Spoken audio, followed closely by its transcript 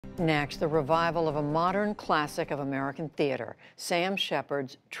Next, the revival of a modern classic of American theater, Sam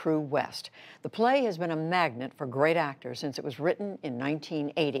Shepard's True West. The play has been a magnet for great actors since it was written in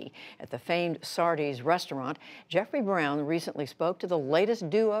 1980. At the famed Sardi's restaurant, Jeffrey Brown recently spoke to the latest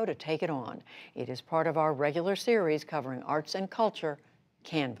duo to take it on. It is part of our regular series covering arts and culture,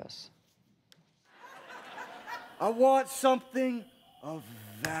 Canvas. I want something of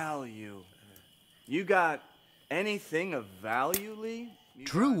value. You got anything of value, Lee?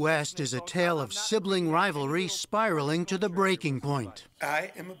 True West is a tale of sibling rivalry spiraling to the breaking point.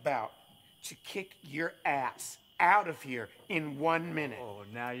 I am about to kick your ass out of here in 1 minute. Oh,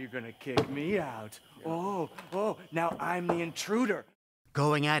 now you're gonna kick me out. Oh, now I'm the intruder.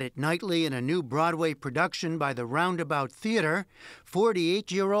 Going at it nightly in a new Broadway production by the Roundabout Theater,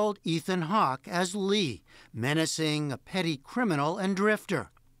 48-year-old Ethan Hawke as Lee, menacing, a petty criminal and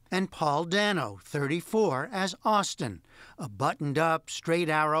drifter. And Paul Dano, 34, as Austin, a buttoned-up,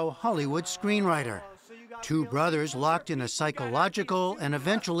 straight-arrow Hollywood screenwriter. Two brothers locked in a psychological and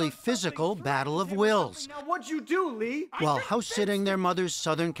eventually physical battle of wills. Now what'd you do, Lee? While house-sitting their mother's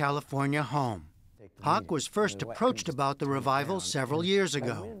Southern California home. Hawke was first approached about the revival several years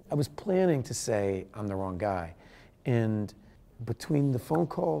ago. I was planning to say I'm the wrong guy. And between the phone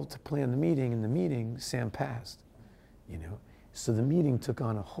call to plan the meeting and the meeting, Sam passed, you know? So the meeting took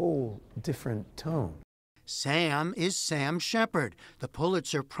on a whole different tone. Sam is Sam Shepard, the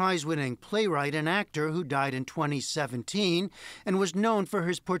Pulitzer Prize-winning playwright and actor who died in 2017 and was known for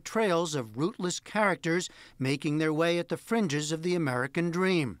his portrayals of rootless characters making their way at the fringes of the American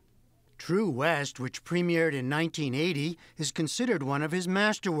dream. True West, which premiered in 1980, is considered one of his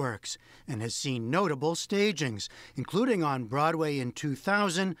masterworks and has seen notable stagings, including on Broadway in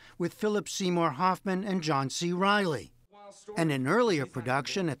 2000 with Philip Seymour Hoffman and John C. Reilly, and an earlier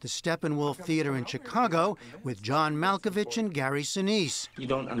production at the Steppenwolf Theater in Chicago with John Malkovich and Gary Sinise. You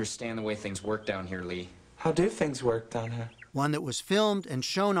don't understand the way things work down here, Lee. How do things work down here? One that was filmed and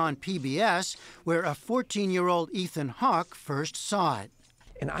shown on PBS, where a 14-year-old Ethan Hawke first saw it.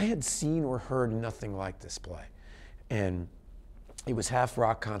 And I had seen or heard nothing like this play. And it was half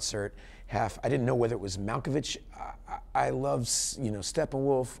rock concert, half, I didn't know whether it was Malkovich. I loved,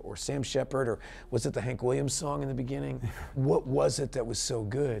 Steppenwolf or Sam Shepard, or was it the Hank Williams song in the beginning? What was it that was so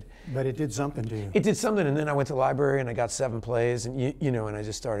good? But it did something to you. It did something, and then I went to the library and I got 7 plays, and and I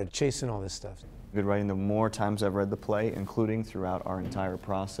just started chasing all this stuff. Good writing, the more times I've read the play, including throughout our entire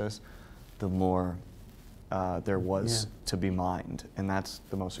process, the more there was to be mined, and that's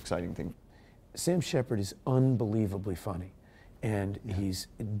the most exciting thing. Sam Shepard is unbelievably funny, and he's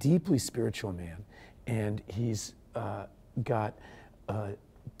a deeply spiritual man, and he's got a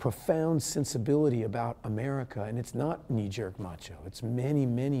profound sensibility about America, and it's not knee-jerk macho. It's many,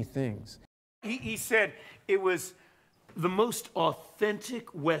 many things. He said it was the most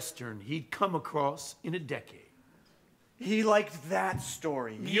authentic Western he'd come across in a decade. He liked that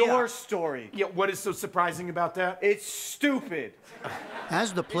story, your story. Yeah, what is so surprising about that? It's stupid.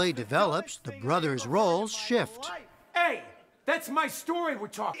 As the play develops, the brothers' roles shift. Hey, that's my story we're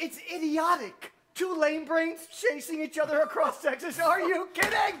talking. It's idiotic. 2 lame brains chasing each other across Texas. Are you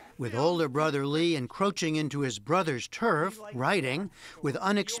kidding? With older brother Lee encroaching into his brother's turf, writing, with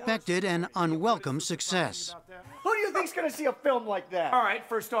unexpected and unwelcome success. Who do you think's gonna see a film like that? All right,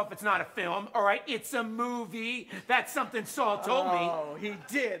 first off, it's not a film. All right, it's a movie. That's something Saul told me. Oh, he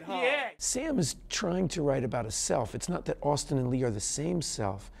did, huh? Yeah. Sam is trying to write about a self. It's not that Austin and Lee are the same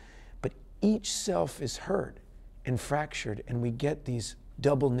self, but each self is hurt and fractured, and we get these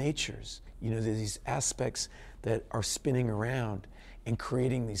double natures. There's these aspects that are spinning around and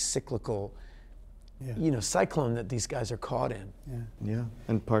creating these cyclical, cyclone that these guys are caught in. Yeah,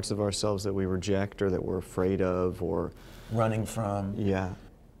 and parts of ourselves that we reject or that we're afraid of or running from. Yeah.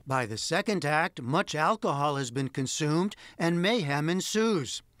 By the second act, much alcohol has been consumed and mayhem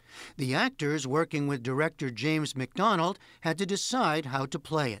ensues. The actors, working with director James McDonald, had to decide how to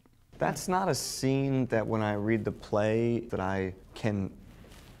play it. That's not a scene that when I read the play that I can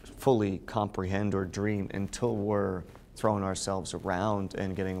fully comprehend or dream until we're throwing ourselves around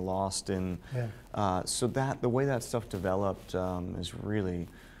and getting lost in. So that the way that stuff developed is really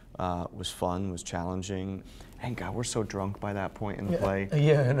was fun, was challenging, and God, we're so drunk by that point in the play.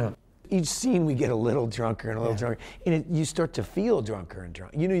 Yeah, I know. Each scene we get a little drunker and a little drunker, and you start to feel drunker and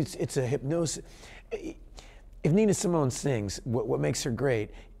drunk. It's a hypnosis. If Nina Simone sings, what makes her great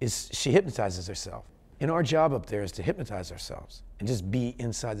is she hypnotizes herself. And our job up there is to hypnotize ourselves and just be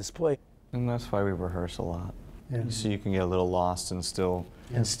inside this play. And that's why we rehearse a lot. So you can get a little lost and still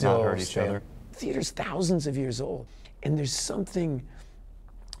not hurt each other. Theater's thousands of years old, and there's something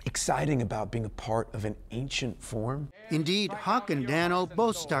exciting about being a part of an ancient form. Indeed, Hawke and Dano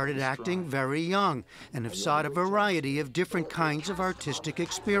both started acting very young and have sought a variety of different kinds of artistic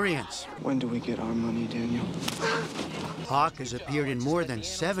experience. When do we get our money, Daniel? Hawke has appeared in more than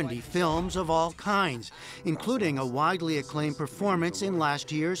 70 films of all kinds, including a widely acclaimed performance in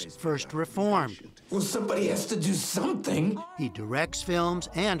last year's First Reformed. Well, somebody has to do something. He directs films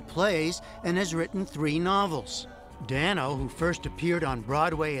and plays and has written 3 novels. Dano, who first appeared on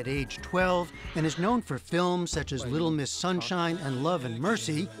Broadway at age 12 and is known for films such as Little Miss Sunshine and Love and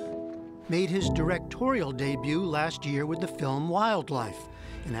Mercy, made his directorial debut last year with the film Wildlife,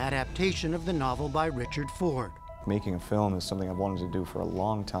 an adaptation of the novel by Richard Ford. Making a film is something I've wanted to do for a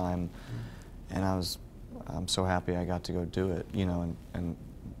long time, and I'm so happy I got to go do it, you know, and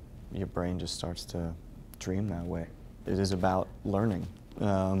your brain just starts to dream that way. It is about learning.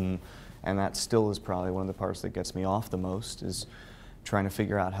 And that still is probably one of the parts that gets me off the most, is trying to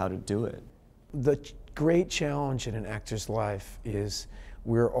figure out how to do it. The great challenge in an actor's life is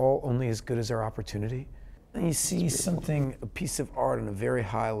we're all only as good as our opportunity. And you see something, a piece of art on a very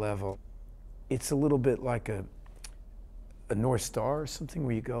high level, it's a little bit like a North Star or something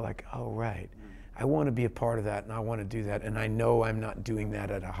where you go like, oh, right, I want to be a part of that and I want to do that, and I know I'm not doing that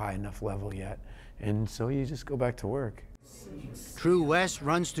at a high enough level yet. And so you just go back to work. True West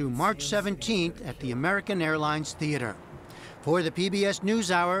runs through March 17th at the American Airlines Theater. For the PBS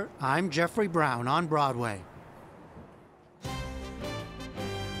NewsHour, I'm Jeffrey Brown on Broadway.